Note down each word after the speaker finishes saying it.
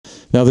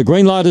Now the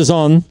green light is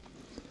on.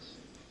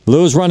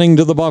 Lewis running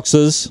to the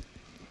boxes.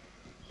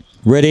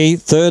 Ready,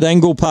 third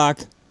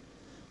Angle-Park.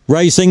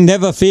 Racing,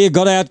 Never Fear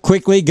got out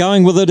quickly.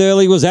 Going with it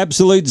early was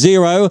Absolute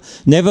Zero.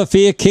 Never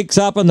Fear kicks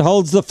up and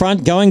holds the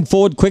front. Going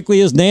forward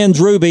quickly is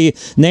Nans Ruby.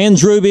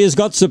 Nans Ruby has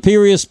got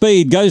superior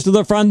speed. Goes to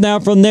the front now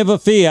from Never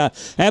Fear.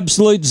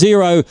 Absolute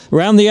Zero.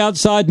 Round the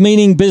outside,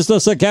 Meaning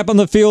Business. A gap on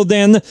the field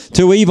then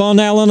to Yvonne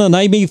Allen and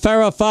Amy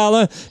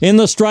Farrah in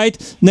the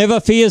straight. Never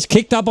Fear's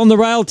kicked up on the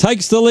rail.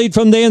 Takes the lead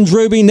from Nans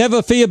Ruby.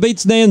 Never Fear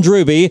beats Nans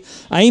Ruby.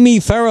 Amy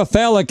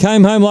Farrah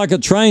came home like a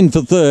train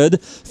for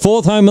third.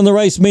 Fourth home in the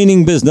race,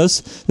 Meaning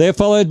Business. They're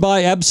followed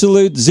by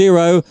Absolute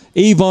Zero,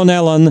 Yvonne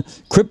Allen,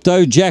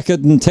 Crypto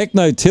Jacket, and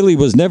Techno Tilly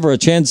was never a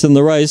chance in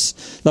the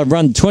race. They've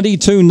run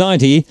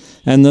 22.90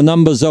 and the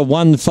numbers are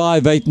 1,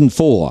 5, 8 and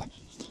 4.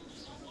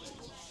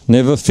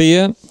 Never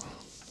Fear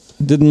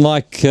didn't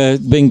like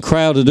being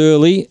crowded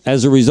early.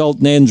 As a result,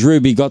 Nans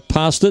Ruby got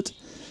past it,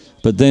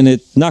 but then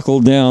it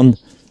knuckled down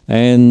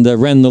and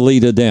ran the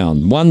leader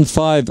down. 1,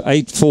 5,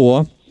 8,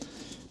 4.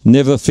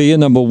 Never Fear,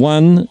 number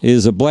 1,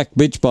 is a Black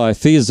Bitch by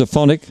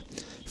Theosophonic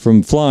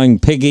from Flying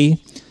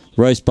Peggy,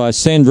 raced by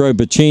Sandro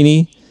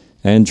Bacchini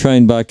and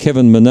trained by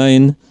Kevin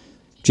Manane.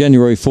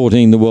 January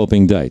 14, the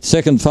whelping date.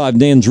 Second 5,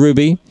 Nans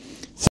Ruby.